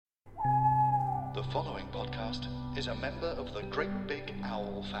The following podcast is a member of the Great Big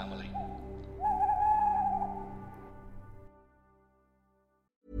Owl family.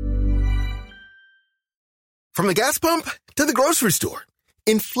 From the gas pump to the grocery store,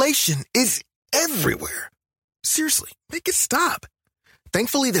 inflation is everywhere. Seriously, make it stop.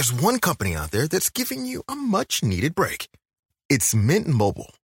 Thankfully, there's one company out there that's giving you a much-needed break. It's Mint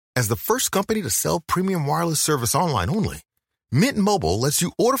Mobile. As the first company to sell premium wireless service online only, Mint Mobile lets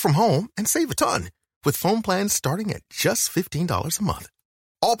you order from home and save a ton with phone plans starting at just $15 a month.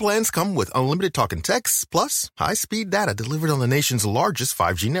 All plans come with unlimited talk and text, plus high-speed data delivered on the nation's largest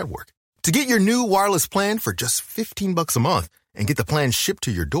 5G network. To get your new wireless plan for just $15 a month and get the plan shipped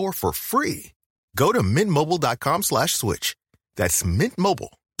to your door for free, go to mintmobile.com/switch. That's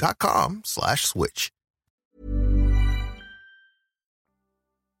mintmobile.com/switch.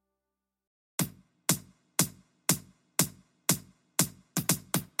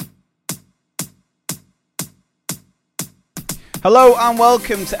 Hello and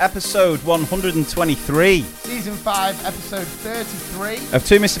welcome to episode 123 Season 5, episode 33 of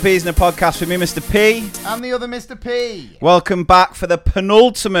Two Mr. P's in a podcast with me, Mr. P. and the other Mr. P. Welcome back for the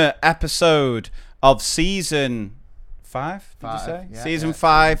penultimate episode of season 5, did you say? Yeah, season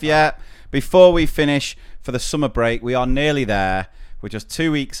 5, yeah. Before we finish for the summer break, we are nearly there. We're just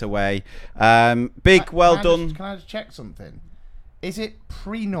 2 weeks away. Well done. Can I just check something? Is it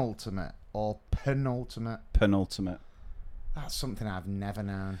pre-nultimate or penultimate? Penultimate. That's something I've never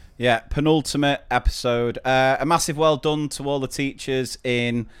known. Yeah, penultimate episode. A massive well done to all the teachers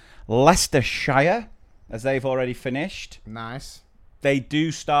in Leicestershire, as they've already finished. Nice. They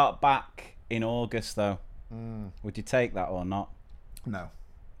do start back in August, though. Would you take that or not? No.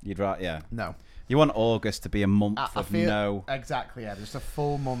 You'd rather, yeah. No. You want August to be a month I of feel, no. Exactly, yeah. Just a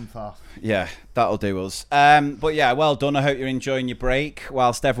full month off. Yeah, that'll do us. But yeah, well done. I hope you're enjoying your break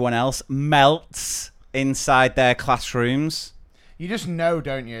whilst everyone else melts inside their classrooms. You just know,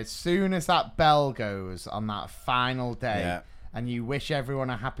 don't you? As soon as that bell goes on that final day, and you wish everyone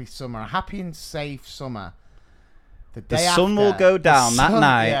a happy summer, a happy and safe summer. The sun will go down that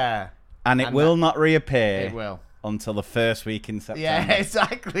night, and it will not reappear. It will until the first week in September. Yeah,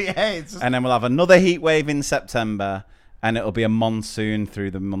 exactly. Yeah, and then we'll have another heat wave in September, and it'll be a monsoon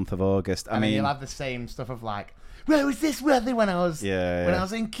through the month of August. I mean, you'll have the same stuff of like, where was this weather when I was I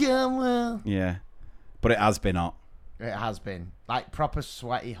was in Cornwall? Yeah. But it has been hot. It has been. Like, proper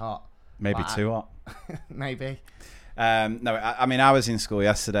sweaty hot. Maybe like, too hot. Maybe. No, I mean, I was in school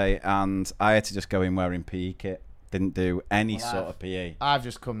yesterday, and I had to just go in wearing PE kit. Didn't do any sort of PE. I've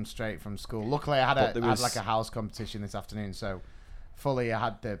just come straight from school. Luckily, I had like a house competition this afternoon, so fully I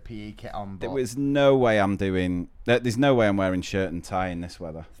had the PE kit on. But there was no way there's no way I'm wearing shirt and tie in this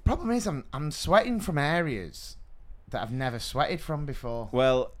weather. The problem is I'm sweating from areas that I've never sweated from before.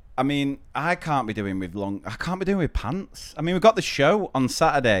 Well, I mean, I can't be doing with pants. I mean, we've got the show on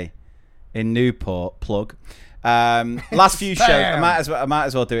Saturday in Newport. Plug. Last few shows. I might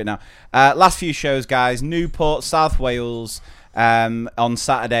as well do it now. Last few shows, guys. Newport, South Wales, on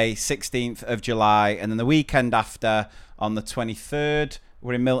Saturday, 16th of July, and then the weekend after, on the 23rd,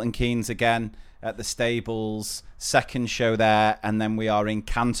 we're in Milton Keynes again at the Stables. Second show there, and then we are in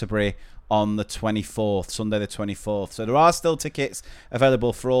Canterbury on the 24th, Sunday the 24th. So there are still tickets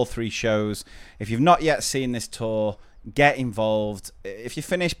available for all three shows. If you've not yet seen this tour, get involved. If you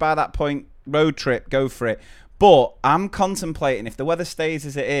finish by that point, road trip, go for it. But I'm contemplating, if the weather stays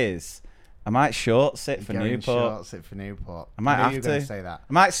as it is, I might short sit for Newport. I might have to. Say that.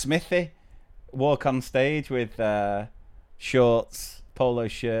 I might Smithy walk on stage with shorts, polo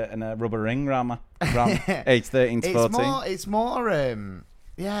shirt, and a rubber ring around age 13 to 14. It's more,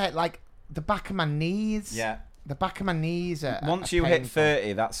 like the back of my knees. Yeah. The back of my knees are Once you hit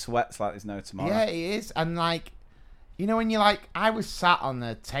 30, that sweats like there's no tomorrow. Yeah, it is. And like, you know, when you're like, I was sat on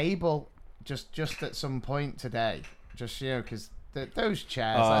the table just at some point today, just, you know, because those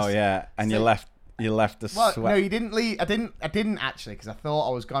chairs. Oh, yeah. And you left the sweat. No, you didn't leave. I didn't actually, because I thought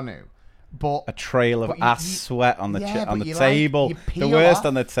I was going to. But a trail of sweat on the table. Like, the worst off,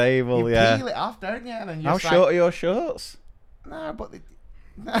 on the table, you yeah. peel it off, don't you? And then how short are your shorts? No, but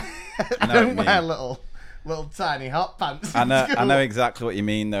I don't wear little tiny hot pants. I know exactly what you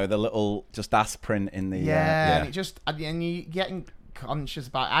mean, though. The little just ass print in the and it just and you getting conscious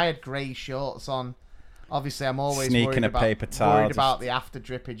about. I had grey shorts on. Obviously, I'm always sneaking worried about the after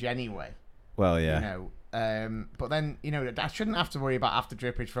drippage anyway. Well, yeah. You know, but then, you know, I shouldn't have to worry about after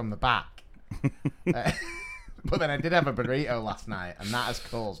drippage from the back. But then I did have a burrito last night, and that has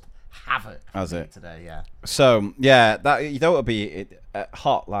caused havoc today. Yeah. So that you don't want to be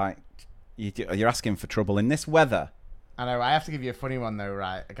hot, like you're asking for trouble in this weather. I know. I have to give you a funny one though,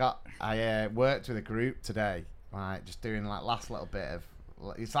 right? I worked with a group today, right? Just doing like last little bit of.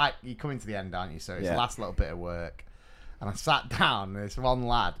 It's like you're coming to the end, aren't you? So it's the last little bit of work, and I sat down. And this one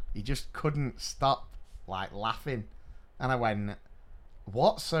lad, he just couldn't stop like laughing, and I went,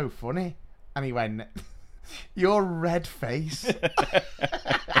 "What's so funny?" And he went, "Your red face."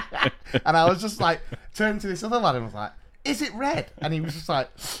 And I was just like, turned to this other lad and was like, "Is it red?" And he was just like,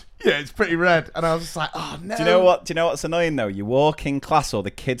 "Yeah, it's pretty red." And I was just like, "Oh no." Do you know what? Do you know what's annoying though? You walk in class or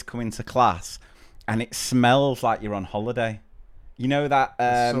the kids come into class, and it smells like you're on holiday. You know that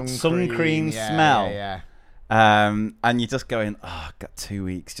sun cream smell. Yeah. And you're just going, I've got 2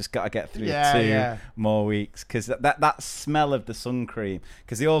 weeks. Just got to get through two more weeks. Because that smell of the sun cream,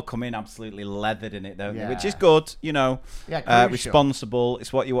 because they all come in absolutely leathered in it, don't they? Which is good, you know. Yeah, responsible.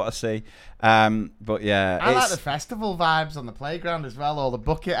 It's what you want to see. But yeah. I like the festival vibes on the playground as well, all the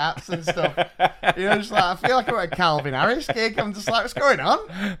bucket hats and stuff. You know, just like, I feel like I'm at a Calvin Harris gig. I'm just like, what's going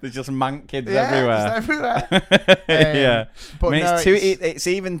on? There's just mank kids everywhere. Just everywhere. Yeah. But I mean, no, it's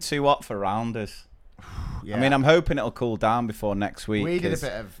even too hot for rounders. Yeah. I mean, I'm hoping it'll cool down before next week. We did a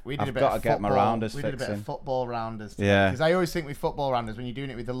bit of football rounders. Yeah. Because I always think with football rounders, when you're doing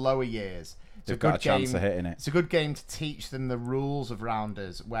it with the lower years, they've got a chance of hitting it. It's a good game to teach them the rules of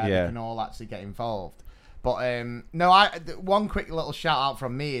rounders where they can all actually get involved. But one quick little shout out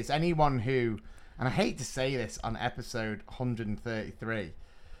from me is anyone who, and I hate to say this on episode 133,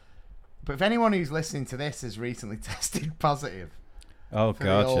 but if anyone who's listening to this has recently tested positive for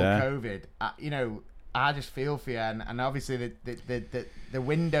the old COVID, you know, I just feel for you, and obviously the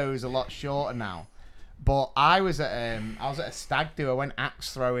window's a lot shorter now. But I was at a stag do. I went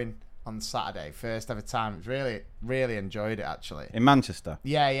axe throwing on Saturday, first ever time. It was really enjoyed it actually. In Manchester?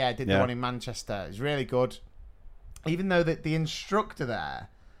 Yeah, I did the one in Manchester. It was really good. Even though the instructor there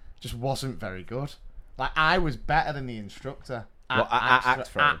just wasn't very good. Like, I was better than the instructor. Axe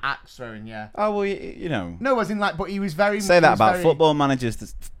throwing? Axe throwing, yeah. Oh, well, you know. No, as in like, but he was very... Say that about football managers. The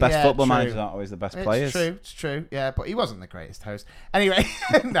best football managers aren't always the best players. It's true, yeah, but he wasn't the greatest host. Anyway,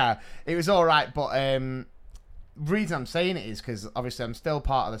 no, it was all right, but the reason I'm saying it is because obviously I'm still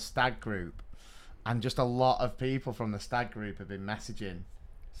part of the stag group, and just a lot of people from the stag group have been messaging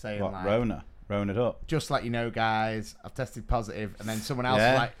saying like... Rona it up. Just let you know, guys, I've tested positive, and then someone else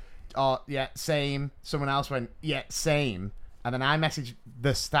was like, oh, yeah, same. Someone else went, yeah, same. And then I messaged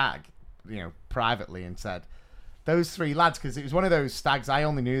the stag, you know, privately and said, those three lads, because it was one of those stags, I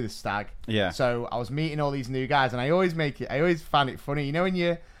only knew the stag. Yeah. So I was meeting all these new guys, and I always find it funny, you know, when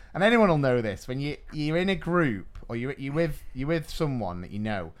you, and anyone will know this, when you're in a group, or you're with someone that you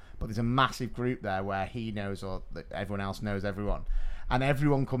know, but there's a massive group there where he knows, or that everyone else knows everyone, and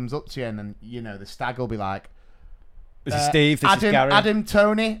everyone comes up to you, and then, you know, the stag will be like, this is Steve, this is Gary. Adam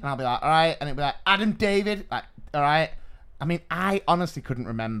Tony, and I'll be like, all right, and it'll be like, Adam David, like, all right. I mean, I honestly couldn't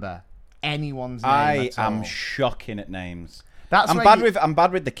remember anyone's name at all. I am shocking at names. I'm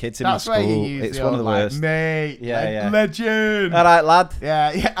bad with the kids in my school. It's one of the worst. Mate, legend. All right, lad.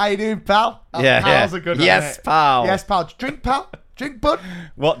 Yeah. How you doing, pal? Pal's a good one. Yes, pal. Yes, pal. Drink, pal. Drink, bud.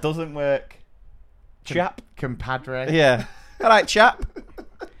 What doesn't work? Chap. Compadre. Yeah. All right, chap.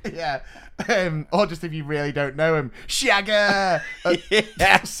 Yeah. Or just if you really don't know him, Shagger.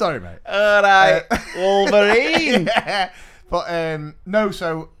 Sorry, mate. All right, Wolverine. Yeah. But no,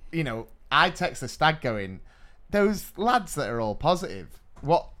 so you know, I text the stag going, those lads that are all positive,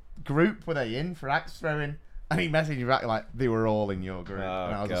 what group were they in for axe throwing? And he messaged me back like they were all in your group. Oh,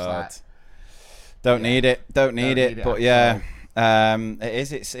 and I was God. just like, don't need it. But yeah.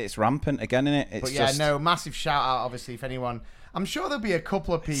 It's rampant again, isn't it? It's but yeah, no, massive shout out obviously if anyone. I'm sure there'll be a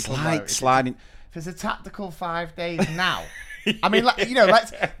couple of people sliding. If it's a tactical 5 days now. I mean, like, you know,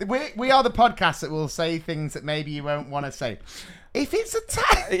 we are the podcast that will say things that maybe you won't want to say. If it's a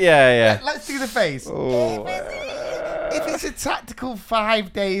let's do the face. Oh. If it's a tactical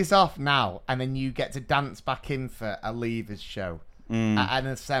 5 days off now, and then you get to dance back in for a Leavers show at an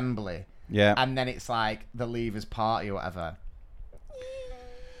assembly, and then it's like the Leavers party or whatever.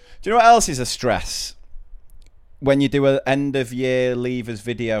 Do you know what else is a stress? When you do an end of year Leavers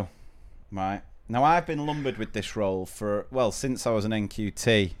video, right? Now, I've been lumbered with this role since I was an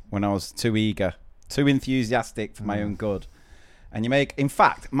NQT, when I was too eager, too enthusiastic for my own good. And in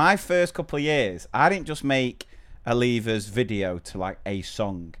fact, my first couple of years, I didn't just make a Leavers video to like a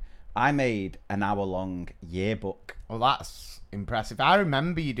song. I made an hour-long yearbook. Well, that's impressive. I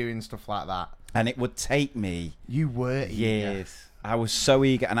remember you doing stuff like that. And it would take me years. I was so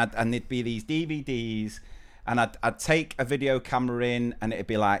eager. And there'd be these DVDs, And I'd take a video camera in, and it'd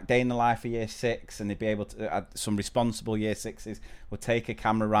be like day in the life of year 6, and they'd be able to. Some responsible year 6s would take a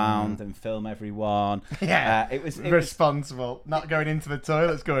camera round and film everyone. Yeah, it was responsible, not going into the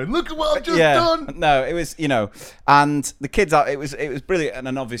toilets, going, "Look at what I've just done." No, it was, and the kids. It was brilliant, and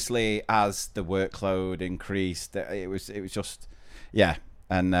then obviously as the workload increased, it was just,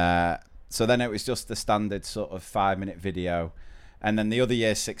 and so then it was just the standard sort of 5-minute video, and then the other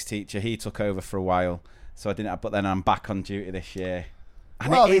year 6 teacher, he took over for a while. So I didn't, but then I'm back on duty this year.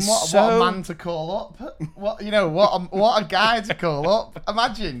 And what a man to call up! What a guy to call up!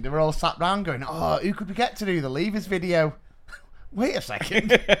 Imagine they were all sat round going, "Oh, who could we get to do the Leavers video?" Wait a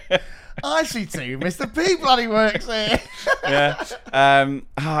second, I see 2 Mr. P bloody works here.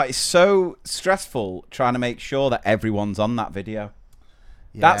 It's so stressful trying to make sure that everyone's on that video.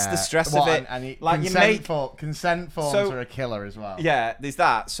 Yeah. That's the stress of it. And consent forms are a killer as well. Yeah, there's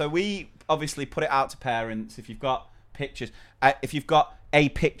that. So we obviously put it out to parents. If you've got pictures, if you've got a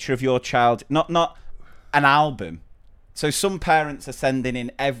picture of your child, not an album. So some parents are sending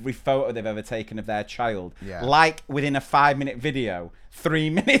in every photo they've ever taken of their child. Yeah. Like within a 5-minute video, 3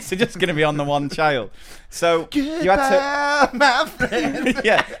 minutes are just going to be on the one child. So you have to, my friend.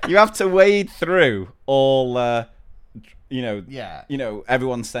 You have to wade through all.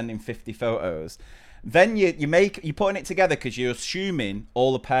 Everyone's sending 50 photos. Then you're putting it together because you're assuming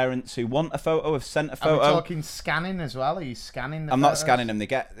all the parents who want a photo have sent a photo. Are we talking scanning as well? Are you scanning the I'm photos? not scanning them. They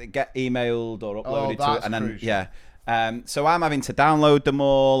get emailed or uploaded to it, and then crucial. so I'm having to download them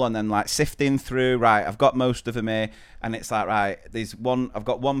all and then like sifting through. Right, I've got most of them here, and it's like, right, I've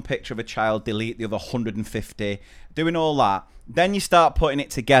got one picture of a child, delete the other 150, doing all that. Then you start putting it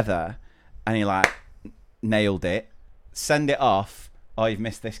together, and you're like, nailed it. Send it off. Oh, you've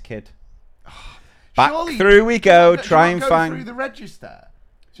missed this kid. Back through we go. Try and find through the register.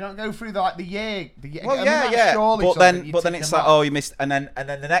 Do you not go through the year? Well, yeah. But then it's like, oh, you missed, and then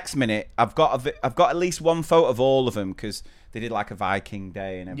the next minute, I've got at least one photo of all of them because they did like a Viking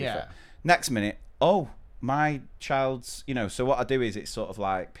Day and everything. Yeah. Next minute, oh, my child's, So what I do is it's sort of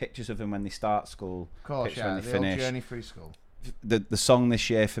like pictures of them when they start school. Of course, when they finish. Old journey through school. The song this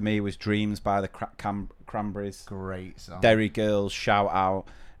year for me was Dreams by the Cranberries. Great song. Derry Girls, shout out.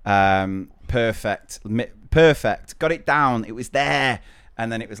 Perfect. Got it down. It was there.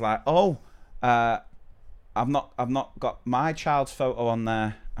 And then it was like, oh, I've not got my child's photo on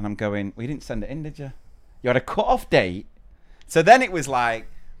there. And I'm going, well, you didn't send it in, did you? You had a cut-off date. So then it was like,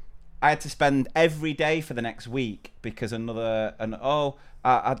 I had to spend every day for the next week because I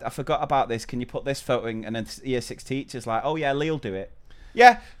forgot about this. Can you put this photo in? And then year 6 teachers like, oh yeah, Lee'll do it.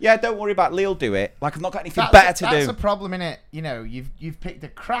 Yeah, don't worry about Lee'll do it. Like I've not got anything better to do. That's a problem, innit? You've picked a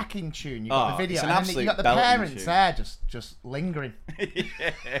cracking tune. You've got the video, and then you've got the parents there just lingering.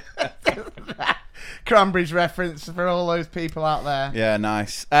 Cranberries reference for all those people out there. Yeah,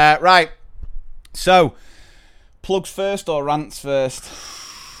 nice. Right. So, plugs first or rants first?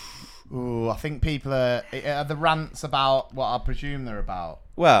 Ooh, I think people are the rants about what I presume they're about.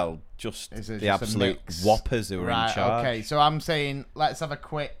 Well, just the absolute whoppers who are in charge. Okay, so I'm saying let's go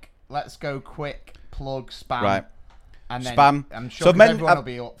quick plug spam. Right. And then spam. I'm sure everyone will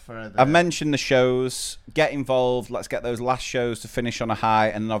be up for I've mentioned the shows. Get involved. Let's get those last shows to finish on a high,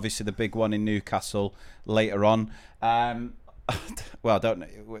 and then obviously the big one in Newcastle later on. Well, I don't know.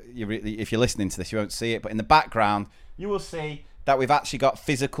 If you're listening to this, you won't see it, but in the background, you will see that we've actually got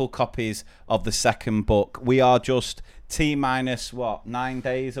physical copies of the second book. We are just T-minus 9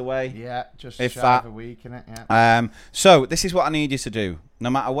 days away? Yeah, just shy of a week, innit? Yeah. So this is what I need you to do. No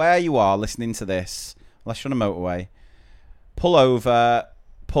matter where you are listening to this, unless you're on a motorway, pull over,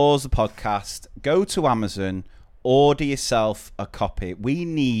 pause the podcast, go to Amazon, order yourself a copy. We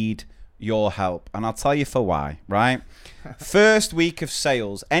need your help, and I'll tell you for why, right? First week of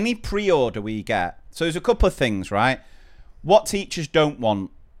sales, any pre-order we get. So there's a couple of things, right? What teachers don't want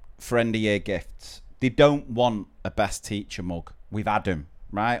for end of year gifts? They don't want a best teacher mug. We've had them,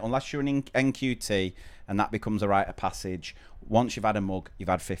 right? Unless you're an NQT and that becomes a rite of passage. Once you've had a mug, you've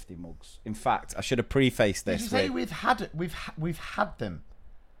had 50 mugs. In fact, I should have prefaced this. Did you say we've had them?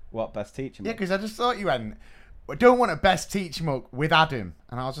 What, best teacher mug? Yeah, because I just thought you went, I don't want a best teacher mug with Adam,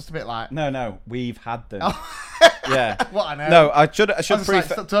 and I was just a bit like, no, we've had them. Yeah. What I know. No, I should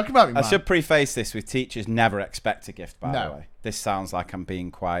stop talking about me, man. I should preface this with teachers never expect a gift, by the way. This sounds like I'm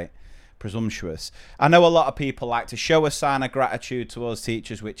being quite presumptuous. I know a lot of people like to show a sign of gratitude towards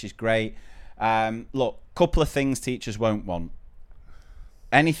teachers, which is great. Look, couple of things teachers won't want.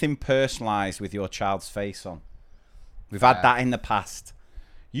 Anything personalised with your child's face on. We've had that in the past.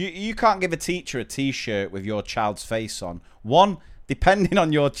 You can't give a teacher a T-shirt with your child's face on. One, depending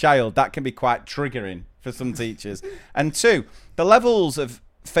on your child, that can be quite triggering for some teachers. And 2, the levels of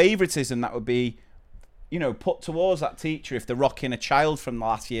favouritism that would be, put towards that teacher if they're rocking a child from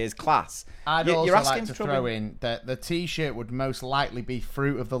last year's class. I'd also like to throw in that the T-shirt would most likely be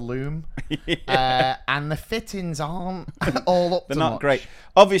Fruit of the Loom, and the fittings aren't all up to much. They're not great.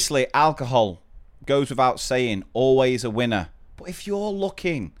 Obviously, alcohol goes without saying, always a winner. But if you're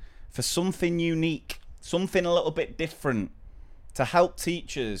looking for something unique, something a little bit different to help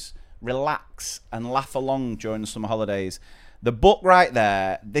teachers relax and laugh along during the summer holidays, the book right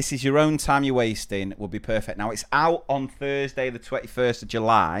there, This Is Your Own Time You're Wasting, will be perfect. Now, it's out on Thursday, the 21st of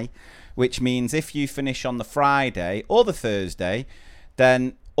July, which means if you finish on the Friday or the Thursday,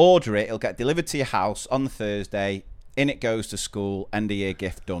 then order it. It'll get delivered to your house on the Thursday. In it goes to school. End of year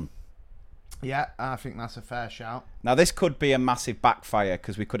gift done. Yeah, I think that's a fair shout. Now, this could be a massive backfire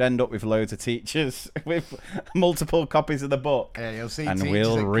because we could end up with loads of teachers with multiple copies of the book. Yeah, you'll see and teachers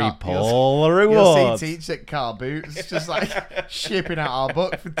we'll at reap all the rewards. You'll see teachers at car boots just like shipping out our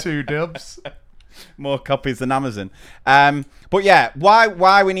book for $2. More copies than Amazon. But yeah,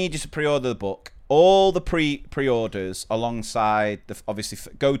 why we need you to pre-order the book. All the pre-orders alongside, obviously,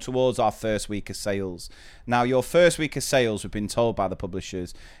 go towards our first week of sales. Now, your first week of sales, we've been told by the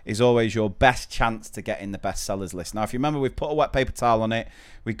publishers, is always your best chance to get in the bestsellers list. Now, if you remember, we've put a wet paper towel on it.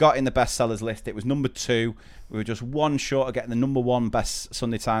 We got in the bestsellers list. It was number 2. We were just one short of getting the number 1 best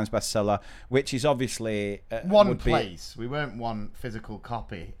Sunday Times bestseller, which is obviously... one place. We weren't one physical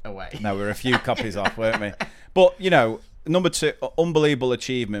copy away. No, we were a few copies off, weren't we? But, number 2, unbelievable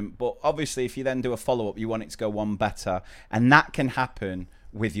achievement. But obviously, if you then do a follow-up, you want it to go one better. And that can happen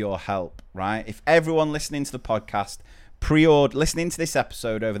with your help, right? If everyone listening to the podcast, listening to this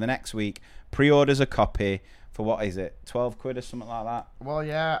episode over the next week, pre-orders a copy for, what is it, 12 quid or something like that? Well,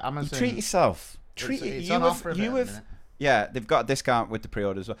 yeah, Amazon. You treat yourself. It's on offer yeah, they've got a discount with the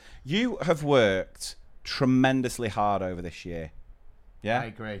pre-orders as well. You have worked tremendously hard over this year. Yeah? I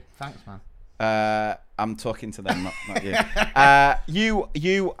agree. Thanks, man. I'm talking to them, not you.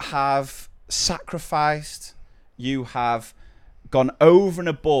 You have sacrificed. You have gone over and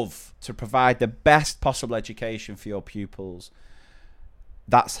above to provide the best possible education for your pupils.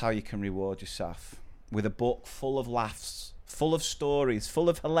 That's how you can reward yourself, with a book full of laughs, full of stories, full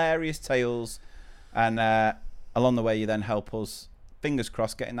of hilarious tales, and along the way you then help us, fingers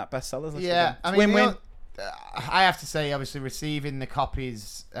crossed, getting that bestsellers list. Yeah, I mean, win-win. I have to say, obviously, receiving the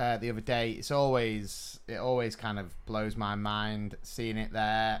copies the other day, it always kind of blows my mind seeing it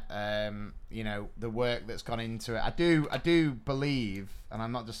there. The work that's gone into it. I do believe, and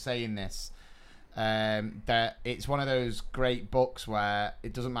I'm not just saying this, that it's one of those great books where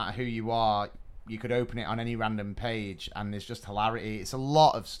it doesn't matter who you are. You could open it on any random page and there's just hilarity. It's a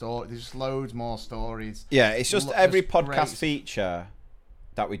lot of stories. There's just loads more stories. Yeah, it's just every podcast feature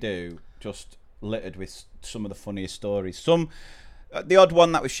that we do just littered with some of the funniest stories. Some, the odd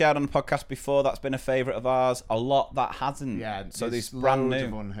one that we've shared on the podcast before, that's been a favourite of ours. A lot that hasn't. Yeah, so there's brand new.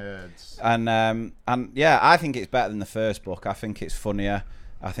 Of unheards. And yeah, I think it's better than the first book. I think it's funnier.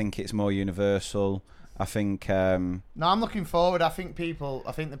 I think it's more universal. I think. No, I'm looking forward. I think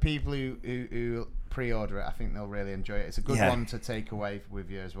the people who pre-order it, I think they'll really enjoy it. It's a good one to take away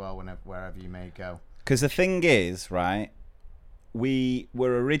with you as well, wherever you may go. Because the thing is, right, we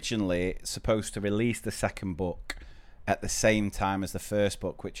were originally supposed to release the second book at the same time as the first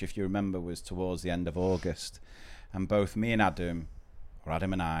book, which, if you remember, was towards the end of August. And both me and Adam, or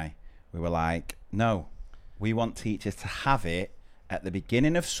Adam and I, we were like, no, we want teachers to have it at the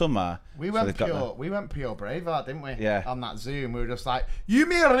beginning of summer. We went pure Braveheart, didn't we? Yeah. On that Zoom, we were just like, you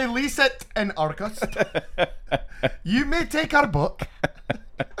may release it in August. You may take our book.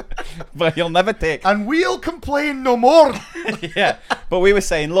 But you'll never take. And we'll complain no more. Yeah. But we were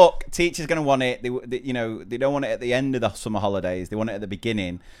saying, look, teachers going to want it. They don't want it at the end of the summer holidays. They want it at the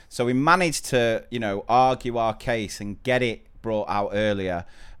beginning. So we managed to, argue our case and get it brought out earlier.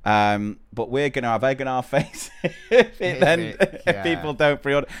 But we're going to have egg on our face if people don't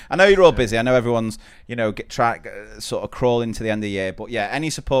pre-order. I know you're all busy. I know everyone's, sort of crawl into the end of the year. But yeah, any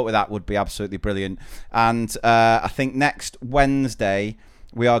support with that would be absolutely brilliant. And I think next Wednesday,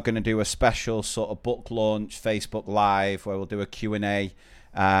 we are going to do a special sort of book launch Facebook Live where we'll do a Q&A.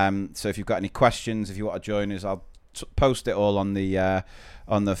 So if you've got any questions, if you want to join us, I'll post it all on the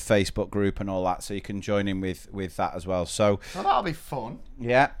Facebook group and all that, so you can join in with that as well. So that'll be fun.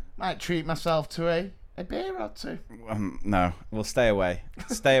 Yeah. Might treat myself to a beer or two. No, we'll stay away.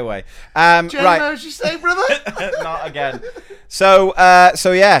 Stay away. Right. As you say, brother. Not again. So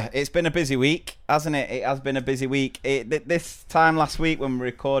yeah, it's been a busy week, hasn't it? It has been a busy week. This time last week when we were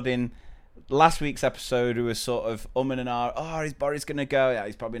recording last week's episode who was sort of umming and ahhing. Oh, is Boris going to go? Yeah,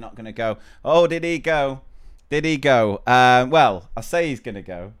 he's probably not going to go. Oh, did he go? Did he go? Well, I say he's going to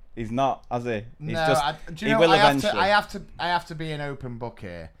go. He's not, has he? He's he will eventually. I have to be an open book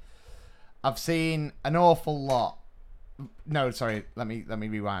here. I've seen an awful lot. No, sorry. Let me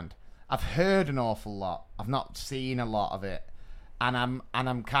rewind. I've heard an awful lot. I've not seen a lot of it, and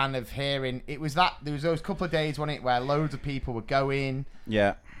I'm kind of hearing it was that there was those couple of days where loads of people were going.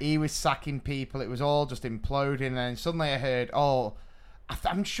 Yeah. He was sacking people. It was all just imploding, and then suddenly I heard,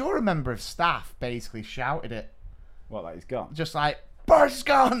 I'm sure a member of staff basically shouted it. What? Like he's gone? Just like, Boris is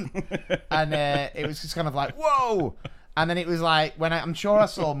gone, and it was just kind of like, whoa. And then it was like when I'm sure I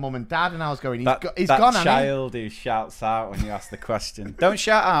saw Mum and Dad, and I was going, he's gone. That child who shouts out when you ask the question. Don't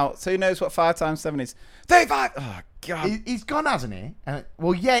shout out. So who knows what 5 times 7 is? 35. Oh God. He's gone, hasn't he?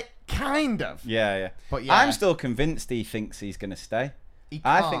 Well, yeah, kind of. Yeah. But yeah, I'm still convinced he thinks he's going to stay.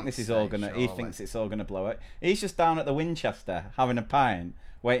 I think this is all gonna. He thinks it's all gonna blow it. He's just down at the Winchester having a pint,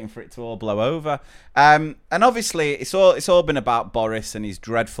 waiting for it to all blow over. And obviously, it's all been about Boris and his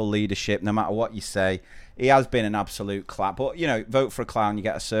dreadful leadership. No matter what you say, he has been an absolute clap. But vote for a clown, you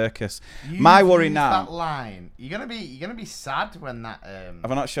get a circus. My worry now. That line, you're gonna be sad when that. Have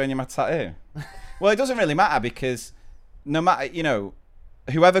I not shown you my tattoo? Well, it doesn't really matter because no matter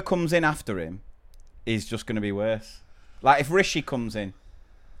whoever comes in after him is just gonna be worse. Like if Rishi comes in.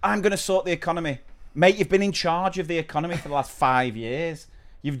 I'm going to sort the economy. Mate, you've been in charge of the economy for the last 5 years.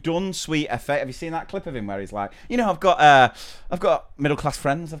 You've done sweet effect. Have you seen that clip of him where he's like, I've got middle-class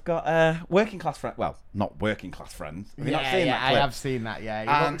friends. I've got working-class friends. Well, not working-class friends. Have you not seen that clip? I have seen that,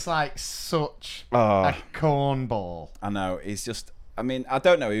 yeah. He looks like such a cornball. I know. He's just... I mean, I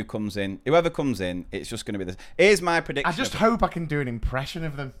don't know who comes in. Whoever comes in, it's just going to be this. Here's my prediction. I just hope I can do an impression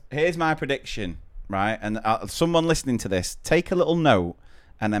of them. Here's my prediction, right? And someone listening to this, take a little note.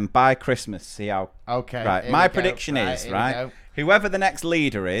 And then by Christmas, see how... Okay. Right. My prediction is, right, whoever the next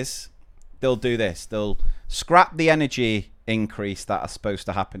leader is, they'll do this. They'll scrap the energy increase that are supposed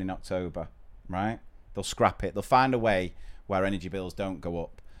to happen in October, right? They'll scrap it. They'll find a way where energy bills don't go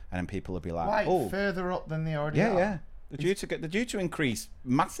up. And then people will be like, Why? Further up than they already are? Yeah. They're due to increase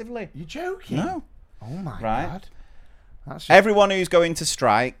massively. You're joking? No. Oh, my God. Everyone who's going to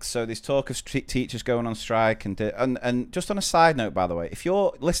strike, so there's talk of teachers going on strike, and just on a side note, by the way, if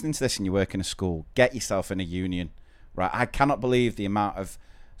you're listening to this and you work in a school, get yourself in a union, right? I cannot believe the amount of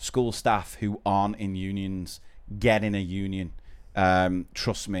school staff who aren't in unions. Get in a union.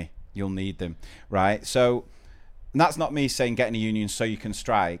 Trust me, you'll need them, right? So that's not me saying get in a union so you can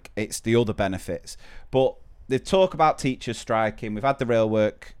strike. It's the other benefits. But they talk about teachers striking. We've had the rail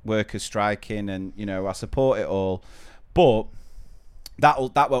workers striking, and I support it all. But that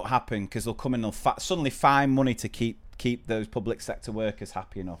won't happen because they'll come in and they'll suddenly find money to keep those public sector workers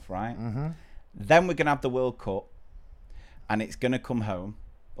happy enough, right? Mm-hmm. Then we're going to have the World Cup and it's going to come home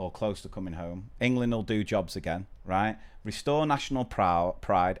or close to coming home. England will do jobs again, right? Restore national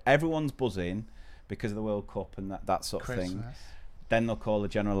pride. Everyone's buzzing because of the World Cup and that sort of thing. Then they'll call a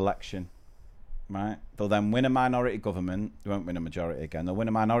general election, right? They'll then win a minority government. They won't win a majority again. They'll win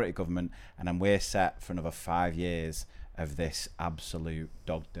a minority government and then we're set for another 5 years of this absolute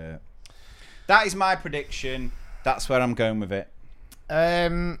dog dirt. That is my prediction. That's where I'm going with it.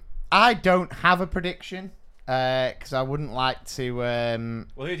 I don't have a prediction because I wouldn't like to. Well,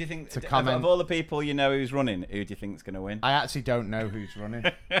 who do you think? To comment. Of all the people who's running, who do you think is going to win? I actually don't know who's running.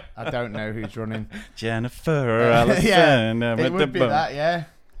 I don't know who's running. Jennifer Allison. Yeah, it would be that. Yeah.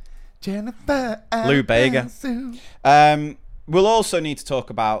 Jennifer Lou Bega. We'll also need to talk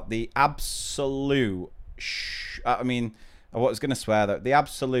about the absolute. I was going to swear that the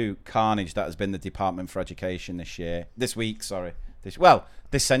absolute carnage that has been the Department for Education this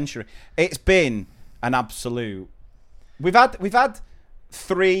century. It's been an absolute. We've had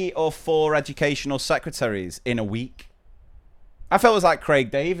 3 or 4 educational secretaries in a week. I felt it was like Craig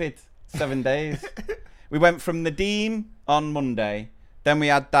David, 7 days. We went from the Dean on Monday, then we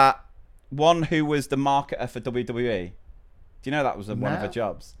had that one who was the marketer for WWE. Do you know that was one of her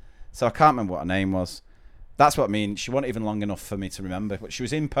jobs? So I can't remember what her name was. That's what I mean. She wasn't even long enough for me to remember. But she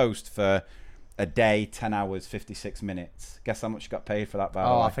was in post for a day, 10 hours, 56 minutes. Guess how much she got paid for that, by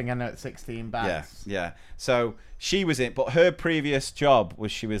the way? I think I know it's 16 bags. Yeah. So she was in, but her previous job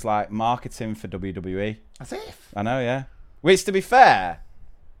was she was like marketing for WWE. As if. I know, yeah. Which, to be fair,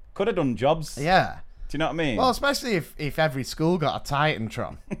 could have done jobs. Yeah. Do you know what I mean? Well, especially if every school got a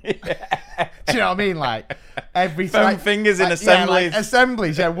Titantron. Do you know what I mean? Like every Foam fingers in assemblies.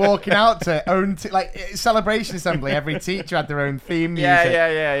 Assemblies, walking out to own celebration assembly. Every teacher had their own theme music.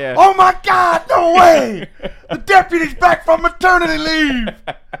 Yeah. Oh my God! No way! The deputy's back from maternity leave.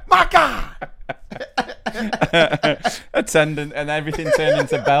 My God! Attendant and everything turned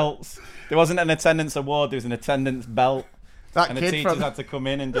into belts. There wasn't an attendance award. There was an attendance belt. And the teachers had to come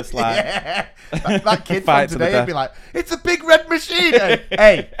in and just like... Yeah. That kid from today would be like, it's a big red machine.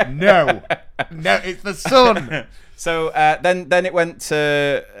 Hey, no, it's the sun. So then it went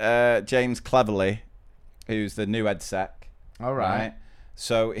to James Cleverly, who's the new EdSec. All right.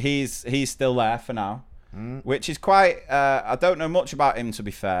 So he's still there for now, which is quite... I don't know much about him, to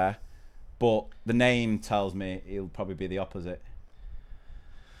be fair, but the name tells me he'll probably be the opposite.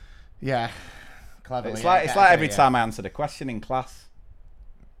 Yeah. Cleverly, it's like every time I answered a question in class.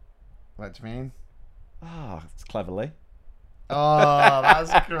 What do you mean? Oh, it's Cleverly. Oh,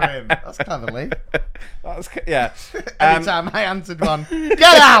 that's grim. That's Cleverly. Yeah. Every time I answered one, get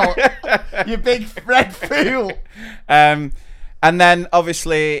out, you big red fool. And then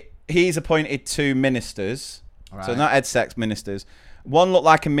obviously he's appointed 2 ministers, so not EdSec ministers. One looked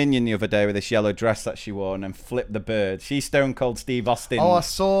like a minion the other day with this yellow dress that she wore and then flipped the bird. She's Stone Cold Steve Austin. Oh, I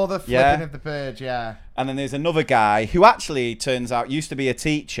saw the flipping of the bird, yeah. And then there's another guy who actually turns out used to be a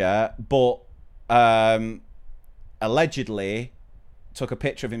teacher, but allegedly took a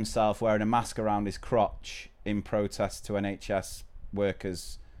picture of himself wearing a mask around his crotch in protest to NHS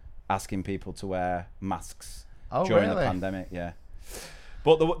workers asking people to wear masks during the pandemic. Yeah.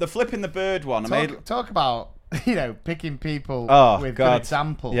 But the flipping the bird one, talk about... picking people with good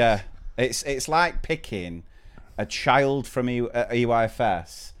examples. Yeah, it's like picking a child from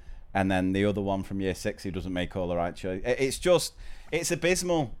EYFS and then the other one from Year 6 who doesn't make all the right choice. It's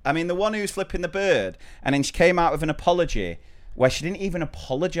abysmal. I mean, the one who's flipping the bird, and then she came out with an apology where she didn't even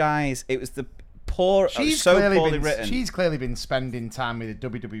apologise. It was the poor, poorly written. She's clearly been spending time with the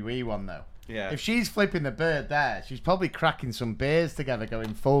WWE one, though. Yeah. If she's flipping the bird there, she's probably cracking some beers together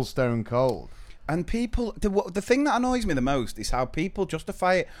going full Stone Cold. And people, the thing that annoys me the most is how people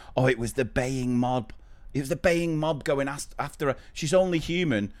justify it. Oh, it was the baying mob. It was the baying mob going after her. She's only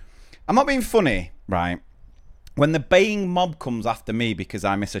human. I'm not being funny, right? When the baying mob comes after me because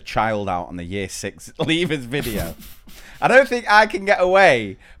I miss a child out on the Year 6 leavers video, I don't think I can get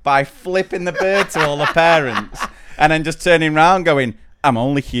away by flipping the bird to all the parents and then just turning around going, I'm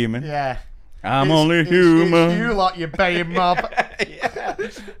only human. Yeah. I'm only human. It's you lot, you baying mob. Yeah.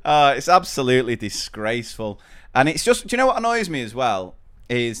 It's absolutely disgraceful. And it's just, do you know what annoys me as well?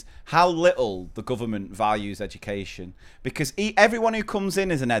 Is how little the government values education. Because everyone who comes in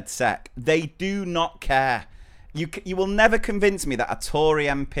as an EdSec, they do not care. You will never convince me that a Tory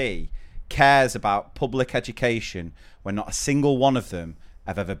MP cares about public education when not a single one of them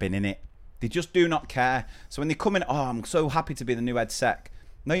have ever been in it. They just do not care. So when they come in, oh, I'm so happy to be the new EdSec.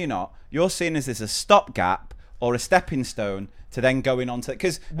 No, you're not. You're seen as a stopgap or a stepping stone to then going on to...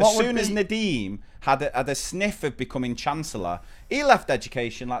 Because as soon as Nadeem had a sniff of becoming Chancellor, he left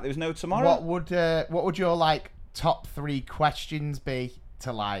education like there was no tomorrow. What would your top 3 questions be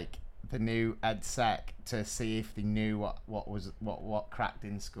to the new EdSec to see if they knew what cracked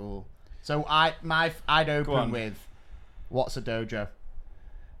in school? So I'd open with, what's a dojo?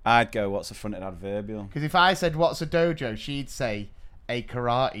 I'd go, what's a fronted adverbial? Because if I said, what's a dojo, she'd say a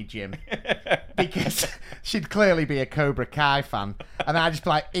karate gym. Because she'd clearly be a Cobra Kai fan. And I'd just be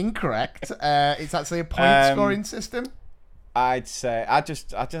like, incorrect. It's actually a point scoring system. I'd say, I'd say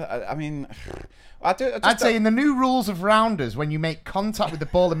in the new rules of rounders, when you make contact with the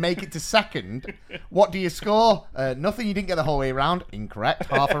ball and make it to second, what do you score? Nothing, you didn't get the whole way around. Incorrect,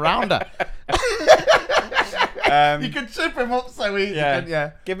 half a rounder. You could trip him up so easy, couldn't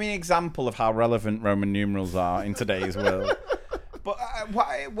you? Give me an example of how relevant Roman numerals are in today's world. But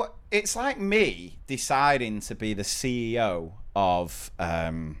what it's like me deciding to be the CEO of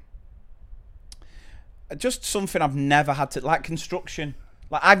just something I've never had to, like construction.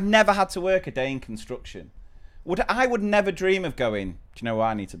 Like, I've never had to work a day in construction. I would never dream of going, do you know what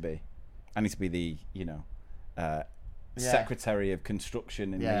I need to be? I need to be the, Secretary of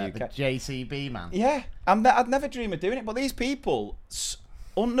Construction in the UK. The JCB man. Yeah, I'd never dream of doing it. But these people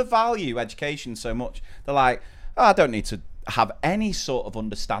undervalue education so much. They're like, oh, I don't need to have any sort of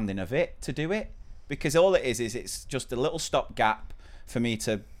understanding of it to do it. Because all it is it's just a little stopgap for me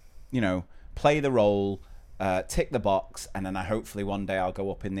to, play the role, tick the box, and then hopefully one day I'll go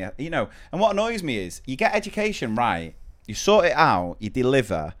up in the, And what annoys me is you get education right, you sort it out, you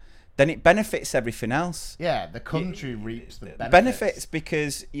deliver, then it benefits everything else. Yeah, the country reaps the benefits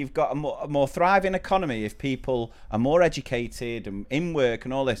because you've got a more thriving economy if people are more educated and in work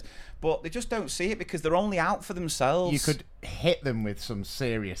and all this. But they just don't see it because they're only out for themselves. You could hit them with some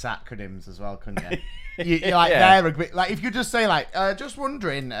serious acronyms as well, couldn't you? You're like, they're a bit, like, if you just say, like, just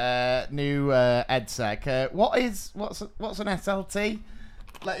wondering, new EdSec, what's an SLT?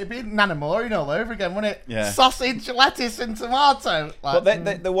 Like, it'd be Nanamorian all over again, wouldn't it? Yeah. Sausage, lettuce, and tomato. Like,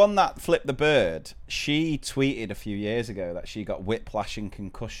 but the one that flipped the bird, she tweeted a few years ago that she got whiplash and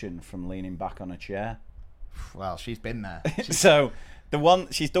concussion from leaning back on a chair. Well, she's been there. So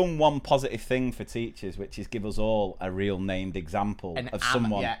she's done one positive thing for teachers, which is give us all a real named example of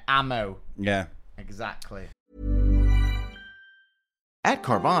someone. Yeah, ammo. Yeah. Exactly. At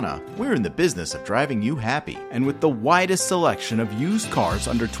Carvana, we're in the business of driving you happy. And with the widest selection of used cars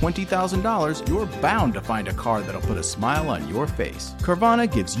under $20,000, you're bound to find a car that'll put a smile on your face.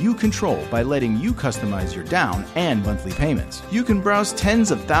 Carvana gives you control by letting you customize your down and monthly payments. You can browse tens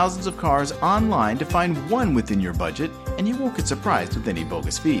of thousands of cars online to find one within your budget, and you won't get surprised with any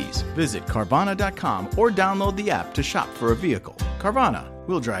bogus fees. Visit Carvana.com or download the app to shop for a vehicle. Carvana,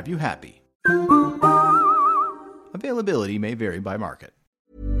 we'll drive you happy. Availability may vary by market.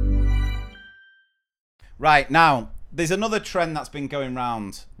 Right, now, there's another trend that's been going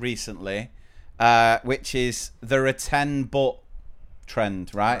around recently, which is the return but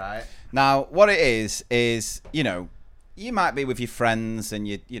trend, right? Now, what it is, you know, you might be with your friends and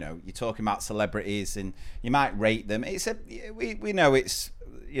you're talking about celebrities and you might rate them. We know it's,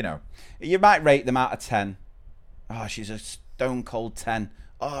 you know, you might rate them out of 10. Oh, she's a stone cold 10.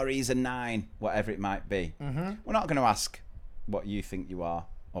 Oh, he's a 9, whatever it might be. Mm-hmm. We're not going to ask what you think you are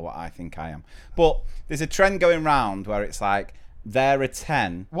or what I think I am. But there's a trend going round where it's like, they're a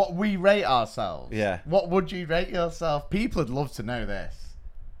 10. What we rate ourselves? Yeah. What would you rate yourself? People would love to know this.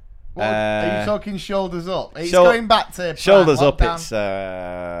 Are you talking shoulders up? It's going back to... Shoulders up, it's...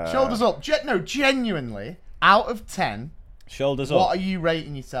 Shoulders up. Genuinely, out of 10... Shoulders up. What are you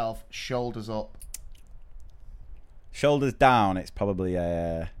rating yourself? Shoulders up. Shoulders down, it's probably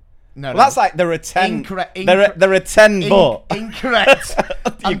a... No, that's like they're a 10. Incorrect. They're a 10 but. Incorrect.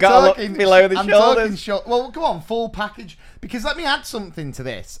 You got to look below the shoulders. Well, go on, full package. Because let me add something to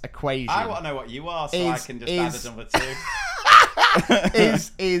this equation. I want to know what you are so I can just add a number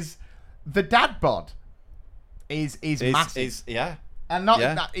 2. is the dad bod is massive. Yeah. And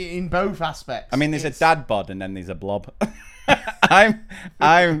not in both aspects. I mean, there's a dad bod and then there's a blob.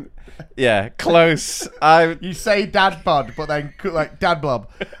 I'm close. You say dad bod, but then like dad blob.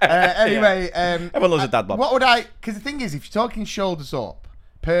 Anyway, everyone loves a dad blob. What would I? Because the thing is, if you're talking shoulders up,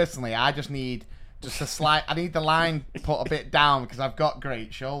 personally, I just need a slight. I need the line put a bit down because I've got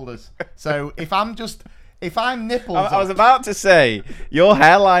great shoulders. So if I'm nipples, I was about to say your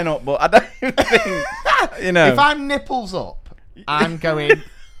hairline up, but I don't think If I'm nipples up, I'm going.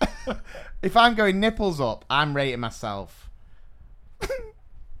 If I'm going nipples up, I'm rating myself.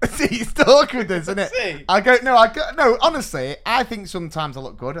 See, it's awkward, isn't it? No, honestly, I think sometimes I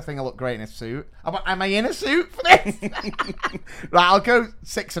look good. I think I look great in a suit. Am I in a suit for this? Right, I'll go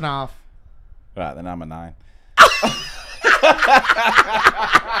 6.5. Right, then I'm a 9.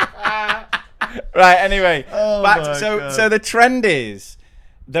 Right, anyway. So the trend is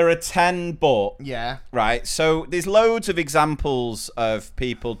there are 10 but. Yeah. Right, so there's loads of examples of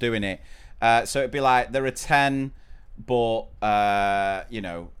people doing it. So it'd be like there are 10 but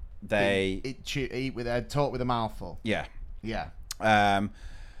they eat with talk with a mouthful. Yeah.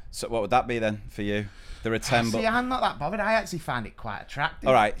 So what would that be then for you? There are 10 but... See, I'm not that bothered. I actually find it quite attractive.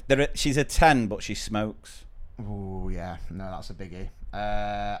 All right, she's a 10 but she smokes. Oh yeah, no, that's a biggie.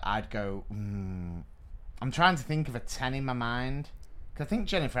 I'd go. I'm trying to think of a 10 in my mind because I think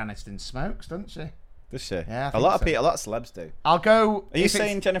Jennifer Aniston smokes, doesn't she? Does she? Yeah, a lot of celebs do. I'll go. Are you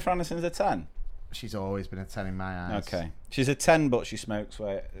saying Jennifer Aniston's a 10? She's always been a 10 in my eyes. Okay. She's a 10, but she smokes.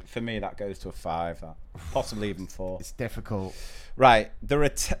 For me, that goes to a 5. Possibly even 4. It's difficult. Right.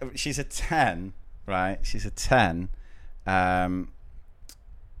 She's a 10. Right. She's a 10. But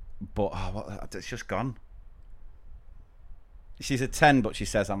it's just gone. She's a 10, but she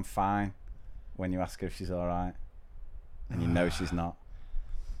says, I'm fine. When you ask her if she's all right. And you know she's not.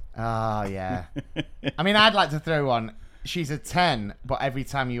 Oh, yeah. I mean, I'd like to throw on... She's a 10, but every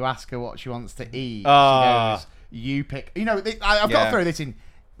time you ask her what she wants to eat, she goes, you pick... You know, I've got to throw this in.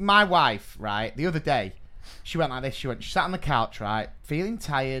 My wife, right, the other day, she went like this. She sat on the couch, right, feeling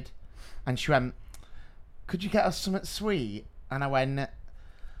tired, and she went, could you get us something sweet? And I went,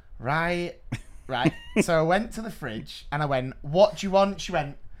 right. So I went to the fridge, and I went, what do you want? She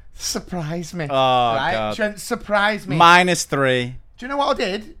went, surprise me. Oh, right? God. She went, surprise me. -3. Do you know what I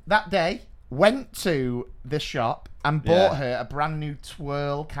did that day? Went to the shop and bought her a brand new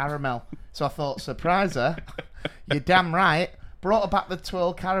twirl caramel. So I thought, surprise her. You're damn right. Brought her back the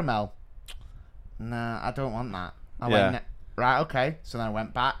twirl caramel. Nah, I don't want that. I went, right, okay. So then I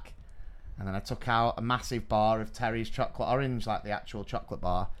went back and then I took out a massive bar of Terry's chocolate orange, like the actual chocolate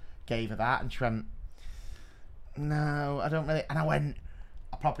bar. Gave her that and she went, no, I don't really. And I went,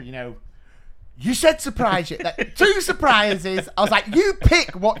 I probably, you said surprise you. 2 surprises. I was like, you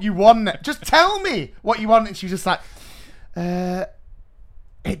pick what you want. Just tell me what you want. And she was just like,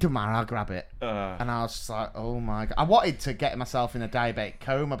 it don't matter, I'll grab it. And I was just like, oh my God. I wanted to get myself in a diabetic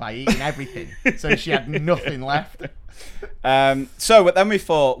coma by eating everything. So she had nothing left. But then we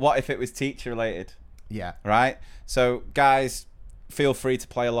thought, what if it was teacher related? Yeah. Right? So guys, feel free to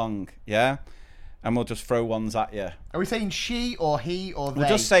play along. Yeah? And we'll just throw ones at you. Are we saying she or he or they? We'll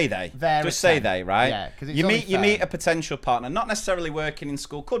just say they. Just say they, right? Yeah, because you meet a potential partner, not necessarily working in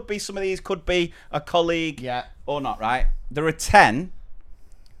school. Could be some of these. Could be a colleague. Yeah. Or not, right? There are 10,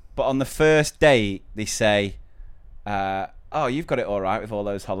 but on the first date they say, "Oh, you've got it all right with all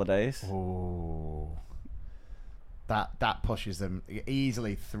those holidays." Oh, that pushes them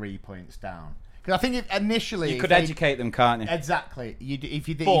easily 3 points down. Because I think initially... You could educate them, can't you? Exactly.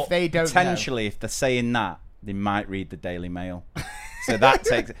 If they don't potentially, if they're saying that, they might read the Daily Mail. So that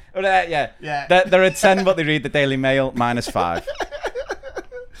takes... There are 10, but they read the Daily Mail, -5.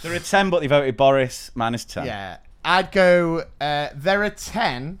 There are 10, but they voted Boris, -10. Yeah. I'd go, there are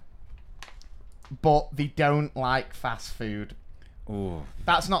 10, but they don't like fast food. Ooh.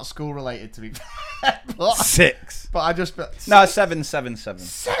 That's not school related, to be fair. 6. But I just... No, 7.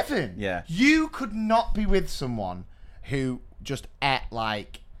 7? Yeah. You could not be with someone who just ate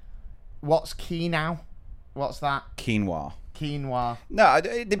like... What's quinoa? What's that? Quinoa. No,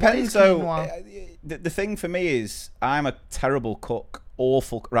 it depends though. The thing for me is I'm a terrible cook.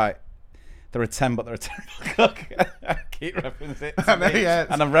 Awful. Right. There are 10, but they're a terrible cook. I keep referencing it to me.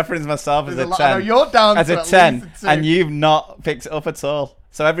 And I'm referencing myself as a 10. I know you're down as to a 10, and you've not picked it up at all.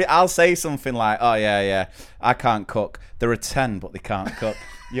 So I'll say something like, "Oh yeah, I can't cook." There are 10, but they can't cook.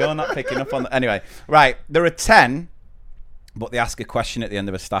 You're not picking up on that. Anyway, right? There are 10, but they ask a question at the end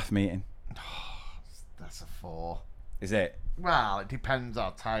of a staff meeting. That's a 4. Is it? Well, it depends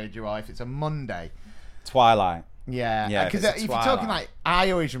how tired you are. If it's a Monday, twilight. Yeah, because if you're talking like, I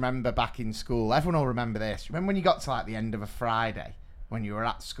always remember back in school, everyone will remember this. Remember when you got to like the end of a Friday when you were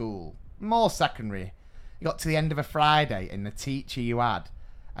at school, more secondary, you got to the end of a Friday and the teacher you had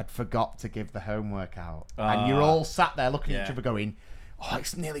forgot to give the homework out. And you're all sat there looking at each other going, oh,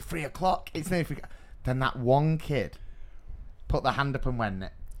 it's nearly 3 o'clock. Then that one kid put their hand up and went,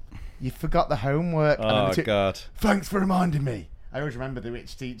 you forgot the homework. Oh, God. Thanks for reminding me. I always remember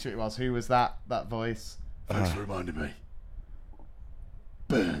which teacher it was. Who was that voice? Thanks for reminding me.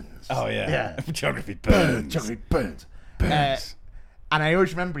 Burns. Oh, yeah. Geography Burns. And I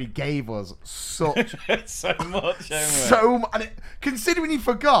always remember he gave us such... so much homework. Considering he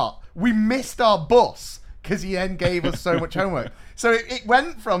forgot, we missed our bus because he then gave us so much homework. So it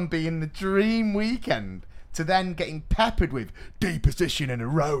went from being the dream weekend to then getting peppered with deposition and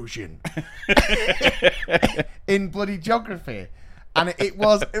erosion in bloody geography. And it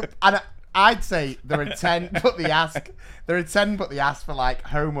was... I'd say there are 10, but they ask for like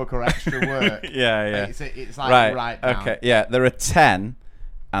homework or extra work. Yeah. It's like right now. Okay, yeah. There are 10,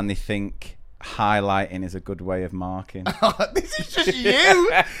 and they think highlighting is a good way of marking. This is just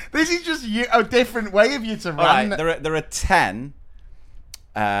you. This is just you. A different way of you to run. Right, there are 10,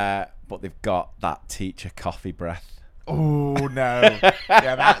 but they've got that teacher coffee breath. Oh no.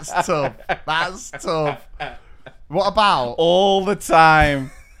 Yeah, that's tough. That's tough. What about all the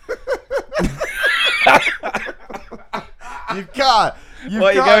time? You've got. What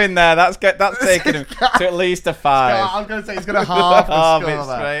are you going there? That's taking him to at least a 5. I'm going to say he's going to half the score it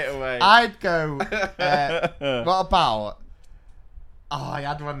straight away. I'd go. What about? Oh, I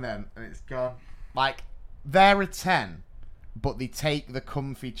had one then, and it's gone. Like, there are 10, but they take the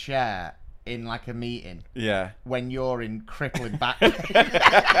comfy chair in like a meeting. Yeah. When you're in crippling back,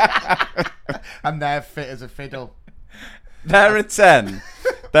 and they're fit as a fiddle. There are 10.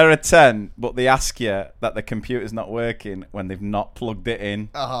 There are 10, but they ask you that the computer's not working when they've not plugged it in.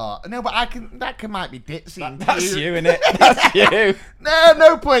 Oh no, but that might be ditzy. That's you, innit? That's you.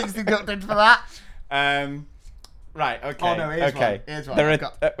 No points deducted for that. Right. Okay. Oh no, here's one.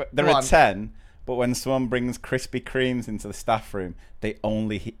 There are 10, but when someone brings Krispy Kremes into the staff room, they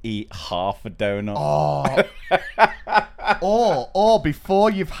only eat half a donut. Or before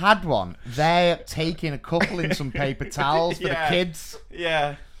you've had one, they're taking a couple in some paper towels for the kids.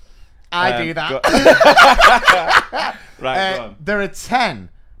 Yeah. I do that. Right, go on. They're a 10,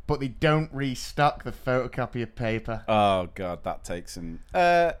 but they don't restock the photocopy of paper. Oh, God, that takes him...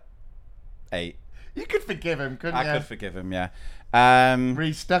 8. You could forgive him, couldn't you? I could forgive him, yeah.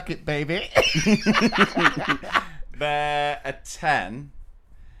 Restock it, baby. They're a 10.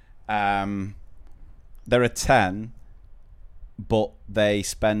 They're a 10, but they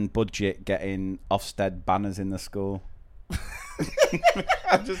spend budget getting Ofsted banners in the school.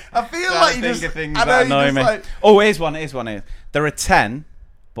 I feel like you just... things that annoy me. Like... Oh, here's one here. They're a 10,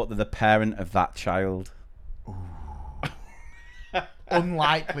 but they're the parent of that child.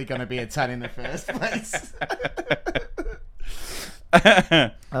 Unlikely going to be a 10 in the first place.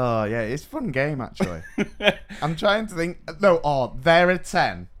 Oh, yeah, it's a fun game, actually. I'm trying to think... No, they're a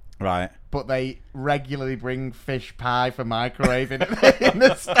 10. Right. But they regularly bring fish pie for microwaving in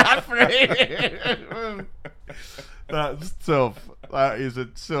the staff room. That's tough. That is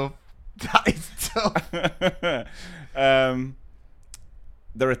tough.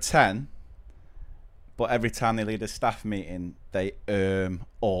 They're a 10, but every time they lead a staff meeting, they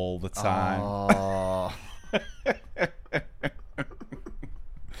all the time. Oh.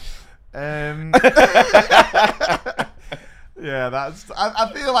 Yeah, that's.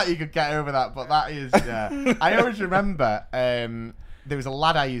 I feel like you could get over that, but that is. Yeah. I always remember. There was a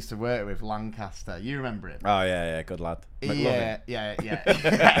lad I used to work with, Lancaster. You remember him? Oh yeah, good lad. Yeah.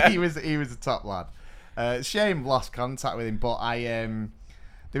 He was a top lad. Shame lost contact with him, but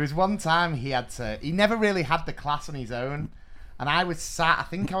there was one time he never really had the class on his own, and I was sat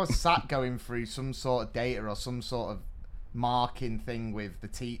going through some sort of data or some sort of marking thing with the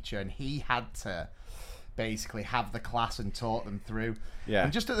teacher, and he had to basically have the class and talk them through. Yeah.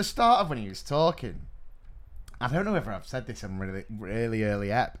 And just at the start of when he was talking, I don't know whether I've said this in really, really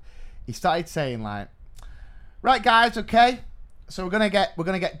early ep, he started saying like, right guys, okay, so we're gonna get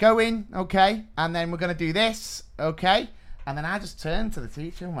going, okay, and then we're gonna do this, okay, and then I just turned to the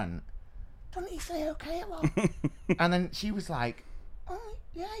teacher and went, doesn't he say okay a lot? And then she was like, oh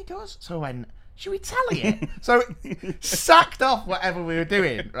yeah, he does. So I went, should we tally it? So sacked off whatever we were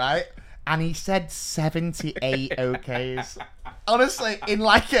doing, right? And he said 78 okays. Honestly, in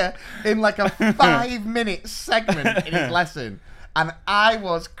like a 5-minute segment in his lesson. And I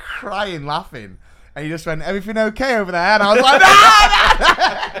was crying laughing. And he just went, everything okay over there? And I was like,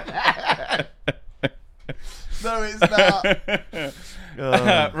 no, it's not.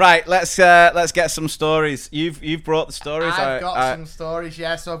 Right, let's get some stories. You've brought the stories. I've got some stories,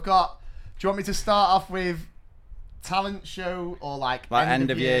 yeah. So I've got, do you want me to start off with talent show or like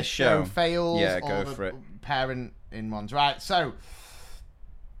end of year show fails? Yeah, go for it. Parent in ones, right? So,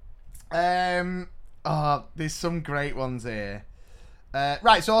 there's some great ones here.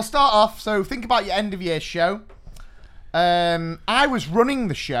 Right, so I'll start off. So think about your end of year show. I was running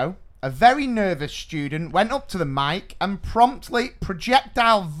the show. A very nervous student went up to the mic and promptly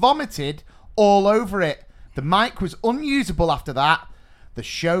projectile vomited all over it. The mic was unusable after that. The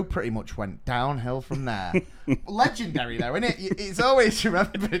show pretty much went downhill from there. Legendary though, isn't it? It's always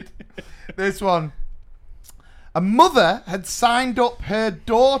remembered. This one. A mother had signed up her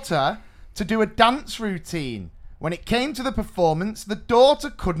daughter to do a dance routine. When it came to the performance, the daughter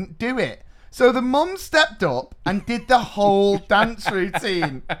couldn't do it. So the mum stepped up and did the whole dance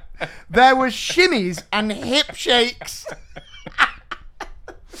routine. There were shimmies and hip shakes.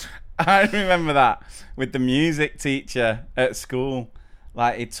 I remember that with the music teacher at school.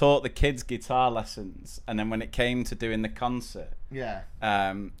 Like, he taught the kids guitar lessons, and then when it came to doing the concert,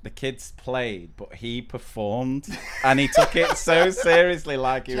 the kids played, but he performed, and he took it so seriously,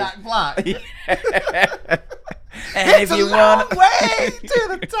 like he Jack Black. Yeah. And it's if you want way to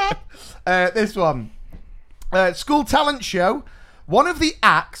the top. This one, school talent show. One of the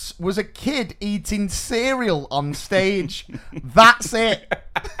acts was a kid eating cereal on stage. That's it.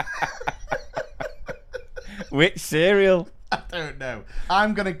 Which cereal? I don't know.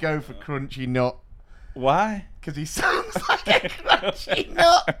 I'm going to go for Crunchy Nut. Why? Because he sounds like a Crunchy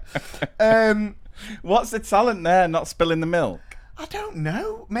Nut. What's the talent there? Not spilling the milk? I don't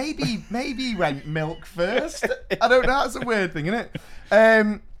know. Maybe he went milk first. I don't know. That's a weird thing, isn't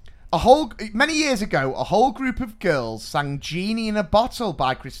it? Many years ago, a whole group of girls sang Genie in a Bottle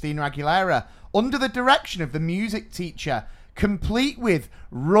by Christina Aguilera under the direction of the music teacher, complete with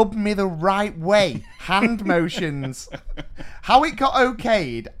rub me the right way hand motions. How it got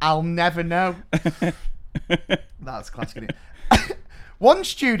okayed, I'll never know. That's classic, isn't it? One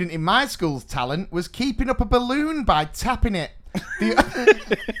student in my school's talent was keeping up a balloon by tapping it. This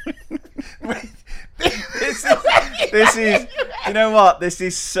is you know what? This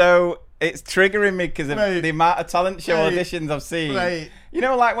is so... It's triggering me because of the amount of talent show auditions I've seen. You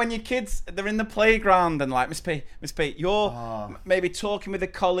know, like when your kids, they're in the playground and like, Miss P, you're maybe talking with a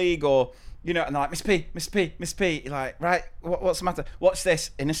colleague or, you know, and they're like, Miss P, you're like, right, what's the matter? Watch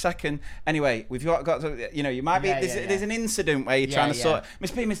this in a second. Anyway, we've got to, you know, you might be, there's an incident where you're trying to sort,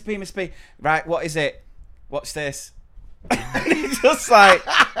 Miss P, right, what is it? Watch this. He's just like,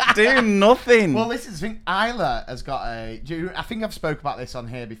 do nothing. Well, this is the thing. Isla has got I think I've spoke about this on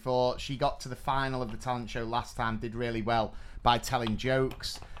here before. She got to the final of the talent show last time, did really well by telling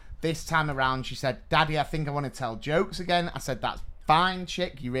jokes. This time around, she said, Daddy, I think I want to tell jokes again. I said, that's fine,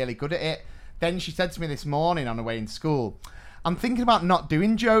 chick. You're really good at it. Then she said to me this morning on her way in school, I'm thinking about not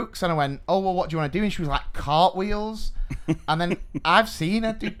doing jokes. And I went, oh, well, what do you want to do? And she was like, cartwheels. And then I've seen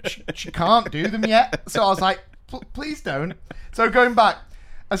her do, she can't do them yet. So I was like, please don't. So going back,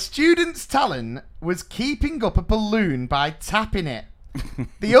 a student's talent was keeping up a balloon by tapping it.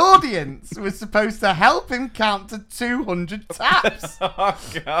 The audience was supposed to help him count to 200 taps. Oh,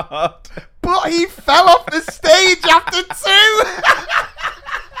 God. But he fell off the stage after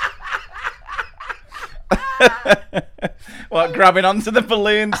 2. What, grabbing onto the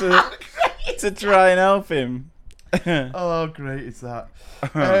balloon to try and help him? Oh, great is that.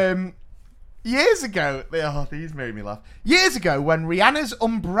 Years ago, these made me laugh. Years ago, when Rihanna's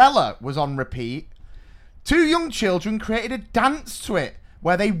Umbrella was on repeat, 2 young children created a dance to it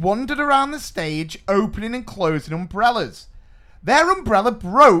where they wandered around the stage opening and closing umbrellas. Their umbrella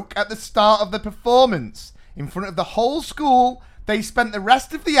broke at the start of the performance. In front of the whole school, they spent the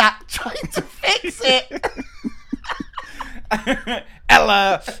rest of the act trying to fix it.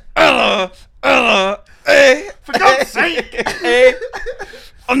 Ella, For God's sake.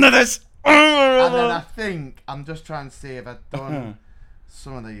 Under this. And then I think, I'm just trying to see if I've done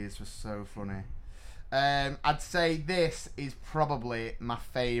some of these were so funny. I'd say this is probably my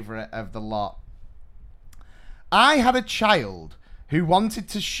favourite of the lot. I had a child who wanted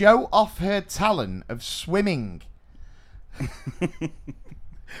to show off her talent of swimming.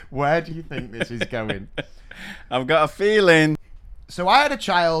 Where do you think this is going? I've got a feeling. So I had a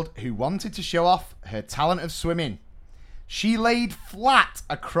child who wanted to show off her talent of swimming. She laid flat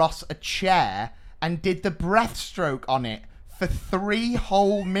across a chair and did the breaststroke on it for 3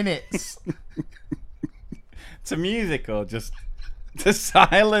 whole minutes. To music or just to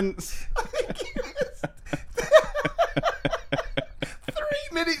silence? 3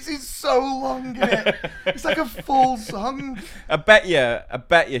 minutes is so long, isn't it? It's like a full song. I bet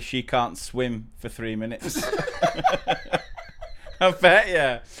you she can't swim for 3 minutes. I bet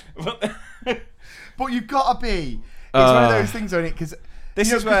you. But you've got to be. It's one of those things, isn't it? Because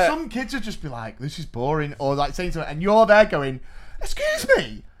this is where some kids would just be like, "This is boring," or like saying something, and you're there going, "Excuse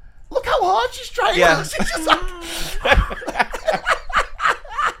me, look how hard she's trying." Yeah. She's just like,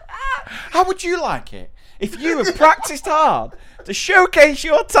 how would you like it if you have practiced hard to showcase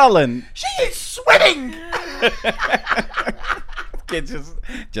your talent? She is swimming. Kids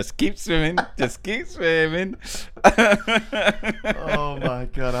just keep swimming, just keep swimming. Oh my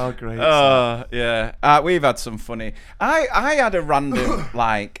God, how great! Oh yeah, we've had some funny. I had a random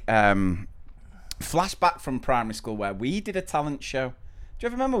flashback from primary school where we did a talent show. Do you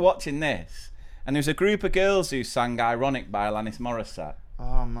ever remember watching this? And there was a group of girls who sang "Ironic" by Alanis Morissette. Oh,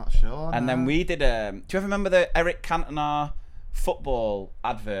 I'm not sure. And then we did do you ever remember the Eric Cantona football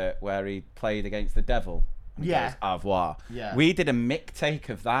advert where he played against the devil? Yeah. Au revoir. Yeah. We did a mic take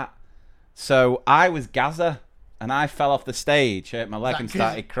of that. So I was Gaza and I fell off the stage, hurt my leg and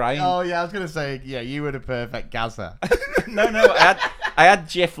started crying. Oh yeah, I was gonna say, yeah, you were the perfect Gaza. No, I had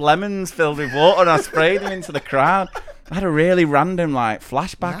Jif lemons filled with water and I sprayed them into the crowd. I had a really random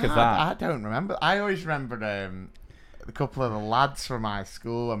flashback of that. I don't remember. I always remembered a couple of the lads from my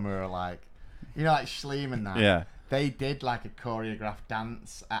school when we were like Schleem and that. Yeah. They did a choreographed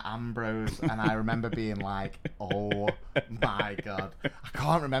dance at Ambrose, and I remember being like, "Oh my God!" I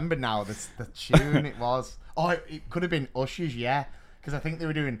can't remember now the tune it was. Oh, it could have been Usher's, yeah, because I think they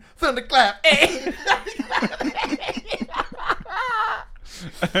were doing Thunderclap.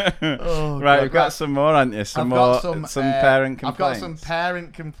 Oh, right, God. we've got some more, haven't you? Some parent complaints. I've got some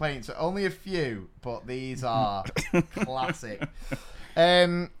parent complaints. Only a few, but these are classic.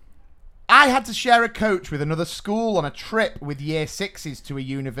 I had to share a coach with another school on a trip with year 6s to a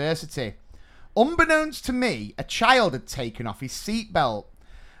university. Unbeknownst to me, a child had taken off his seatbelt.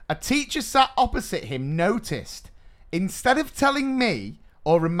 A teacher sat opposite him noticed. Instead of telling me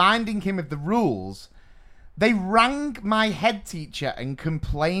or reminding him of the rules, they rang my head teacher and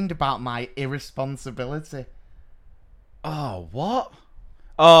complained about my irresponsibility. Oh, what?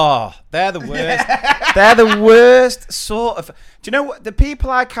 Oh, they're the worst. They're the worst sort of... Do you know what? The people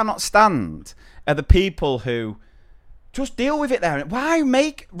I cannot stand are the people who Just deal with it there. Why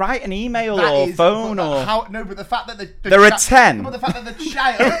write an email That or is- phone but or... how, no, but the fact that There are 10. But the fact that the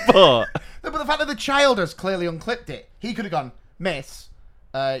child, But no, but the fact that the child has clearly unclipped it, he could have gone, Miss,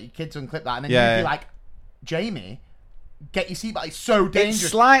 your kid's unclipped that, and then Yeah. you'd be like, Jamie, get your seatbelt. It's so dangerous.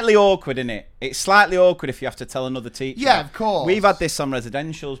 it's slightly awkward, isn't it? It's slightly awkward if you have to tell another teacher. Yeah, of course. We've had this on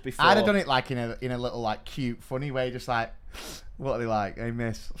residentials before. I'd have done it like in a little like cute, funny way, just like, what are they like? Hey,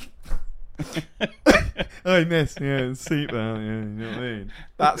 Miss. Hey, Miss. Yeah, seatbelt. Yeah, you know what I mean.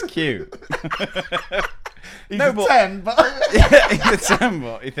 That's cute. He's No, a but- 10, but He's a 10,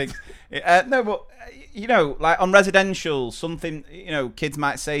 but he thinks... no, but, like on residential, something, kids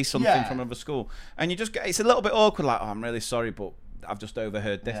might say something Yeah. from another school, and you just get... It's a little bit awkward, like, oh, I'm really sorry, but I've just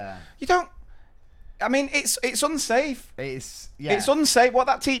overheard this. Yeah. You don't... I mean, it's unsafe. it's It's unsafe. What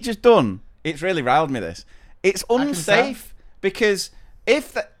that teacher's done, it's really riled me, this. It's can unsafe because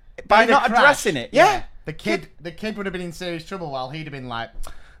if... by In a not crash, addressing it... Yeah. The kid would have been in serious trouble while he'd have been like,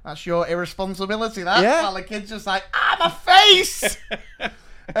 that's your irresponsibility, that. Yeah. While the kid's just like, my face!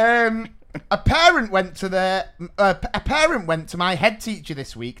 A parent went to my head teacher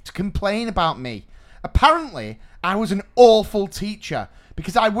this week to complain about me. Apparently, I was an awful teacher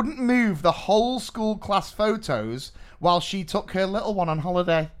because I wouldn't move the whole school class photos while she took her little one on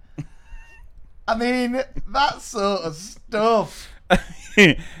holiday. I mean, that sort of stuff.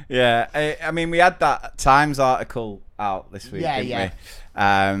 Yeah, I mean, we had that Times article out this week, Yeah, didn't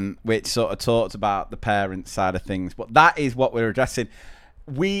we? Which sort of talked about the parent side of things, but that is what we're addressing.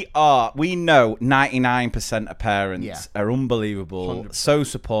 We know 99% of parents are unbelievable, 100%. so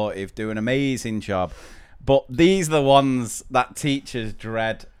supportive, do an amazing job, but these are the ones that teachers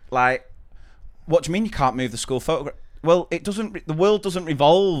dread. Like, what do you mean you can't move the school photograph? Well, it doesn't. The world doesn't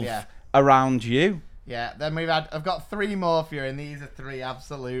revolve around you. Yeah, then I've got 3 more for you, and these are 3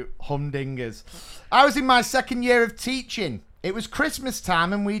 absolute humdingers. I was in my 2nd year of teaching. It was Christmas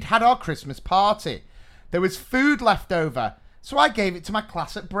time, and we'd had our Christmas party. There was food left over, so I gave it to my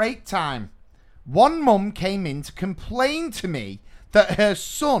class at break time. One mum came in to complain to me that her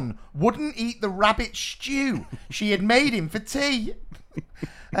son wouldn't eat the rabbit stew she had made him for tea.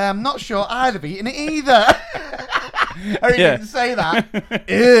 I'm not sure I'd have eaten it either. I didn't say that.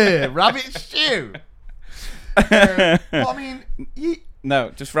 Ew, rabbit stew. But I mean, No,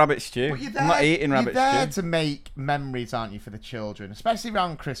 just rabbit stew. I'm not eating rabbit You're there stew. to make memories, aren't you, for the children, especially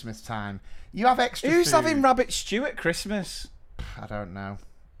around Christmas time. You have extra Who's food. having rabbit stew at Christmas? I don't know.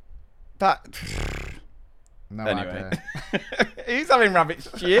 That. No Anyway. idea. Who's having rabbit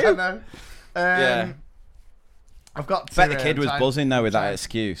I stew? know. Yeah. I've got to, Bet the kid was try- buzzing though with that try-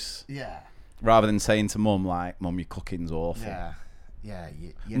 excuse, Yeah. rather than saying to mum like, "Mum, your cooking's awful." Yeah. Yeah.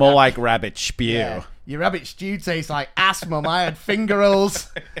 You More like rabbit spew. Yeah. Your rabbit stew tastes like ass, mum. I had finger rolls.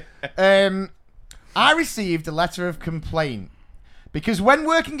 I received a letter of complaint because when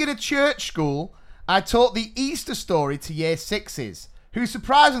working in a church school, I taught the Easter story to year 6s, who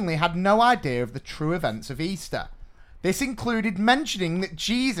surprisingly had no idea of the true events of Easter. This included mentioning that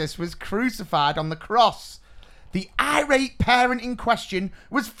Jesus was crucified on the cross. The irate parent in question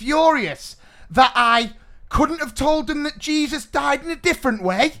was furious that I couldn't have told them that Jesus died in a different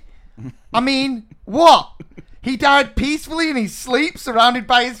way. I mean, what? He died peacefully in his sleep, surrounded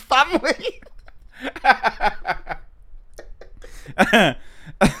by his family.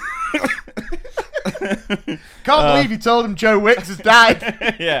 Can't believe you told him Joe Wicks has died.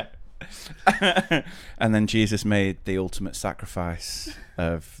 Yeah. And then Jesus made the ultimate sacrifice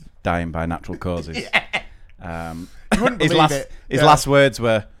of dying by natural causes. You wouldn't His believe it. last words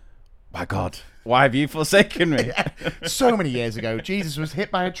were, "My God, why have you forsaken me?" So many years ago, Jesus was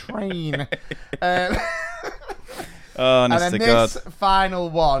hit by a train. Oh, honest And to then God. this final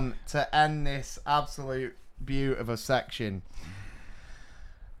one to end this absolute beaut of a section.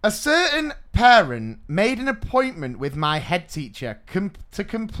 A certain parent made an appointment with my head teacher to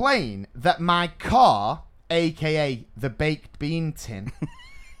complain that my car, aka the baked bean tin,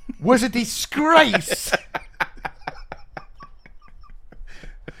 was a disgrace.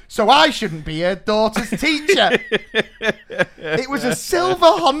 So I shouldn't be her daughter's teacher. It was a silver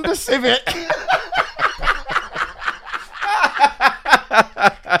Honda Civic.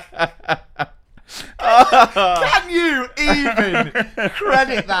 Can you even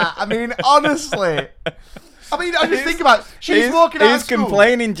credit that? I mean, honestly. I just think about it. She's walking out of Who's school.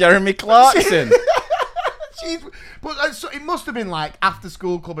 complaining? Jeremy Clarkson. So it must have been like after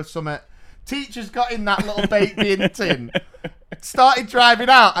school club or something. Teachers got in that little baked bean tin, started driving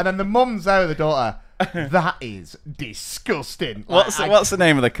out, and then the mum's there with the daughter. That is disgusting. What's the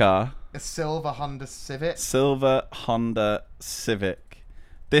name of the car? A silver Honda Civic. Silver Honda Civic.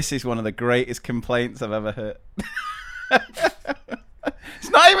 This is one of the greatest complaints I've ever heard. It's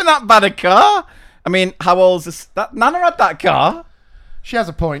not even that bad a car. I mean, how old's this? Nana had that car. She has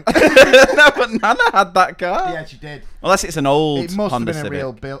a point. No, but Nana had that car. Yeah, she did. Unless it's an old It must Honda have been Civic. a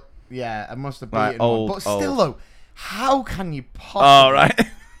real build. Yeah, it must have been Right, one. old, But still, though, how can you possibly... Oh, right.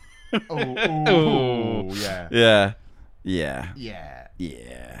 Oh, yeah. Yeah. Yeah. Yeah.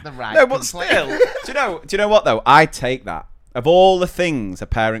 Yeah. The right No, but complaint. still, do you know what though? I take that. Of all the things a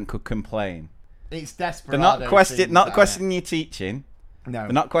parent could complain, It's desperate. they're not questioning your teaching. No. They're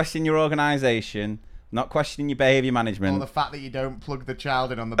not questioning your organisation. Not questioning your behaviour management. Or the fact that you don't plug the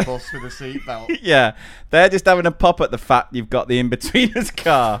child in on the bus with a seatbelt. Yeah, they're just having a pop at the fact you've got the in-betweeners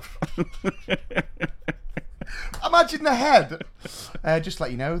car. Imagine the head. Just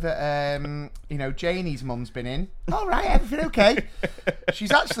let you know that Janie's mum's been in. All right, everything okay?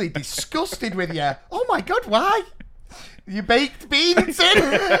 She's actually disgusted with you. Oh my God, why? You baked beans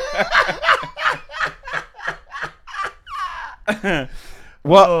in.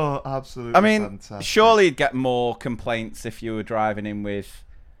 What? Oh, absolutely. I mean, fantastic. surely you'd get more complaints if you were driving in with...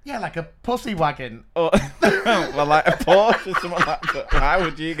 Yeah, like a pussy wagon. Well, like a Porsche or something like that. How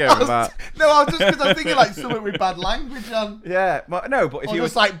would you go with that? No, I was just because I'm thinking like something with bad language on. Yeah, but no, but if Or you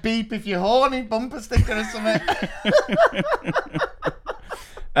just were... like beep if you're horny, bumper sticker or something.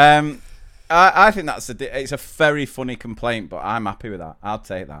 I think it's a very funny complaint, but I'm happy with that. I'll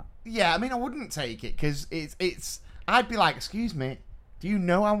take that. Yeah, I mean, I wouldn't take it because it's. I'd be like, excuse me, do you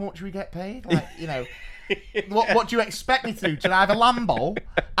know how much we get paid? Like, what do you expect me to do? To drive a Lambo?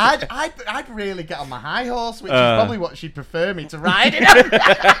 I'd really get on my high horse, which is probably what she'd prefer me to ride in.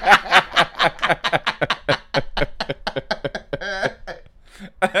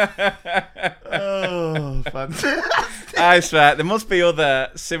 Oh, fantastic. I swear, there must be other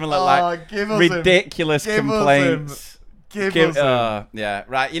similar, give us ridiculous complaints. Give us them. Yeah,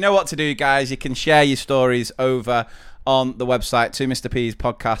 right. You know what to do, guys. You can share your stories over on the website,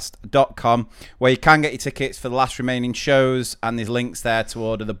 2mrpspodcast.com, where you can get your tickets for the last remaining shows, and there's links there to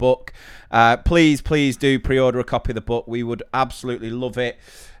order the book. Please do pre-order a copy of the book. We would absolutely love it.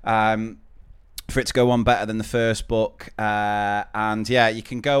 For it to go on better than the first book. And yeah, you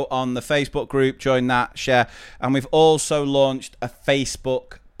can go on the Facebook group, join that, share. And we've also launched a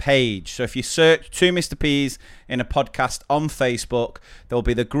Facebook page. So if you search 2 Mr. P's in a podcast on Facebook, there'll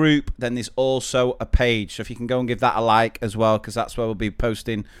be the group. Then there's also a page. So if you can go and give that a like as well, because that's where we'll be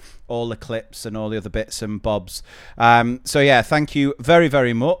posting all the clips and all the other bits and bobs. So yeah, thank you very,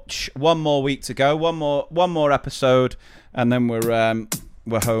 very much. One more week to go. One more episode, and then we're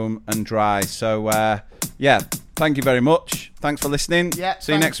home and dry. So yeah, thank you very much. Thanks for listening. Yeah,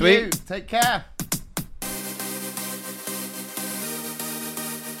 see you next week. Take care.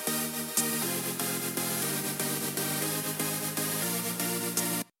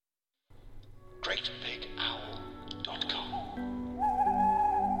 Great Big Owl.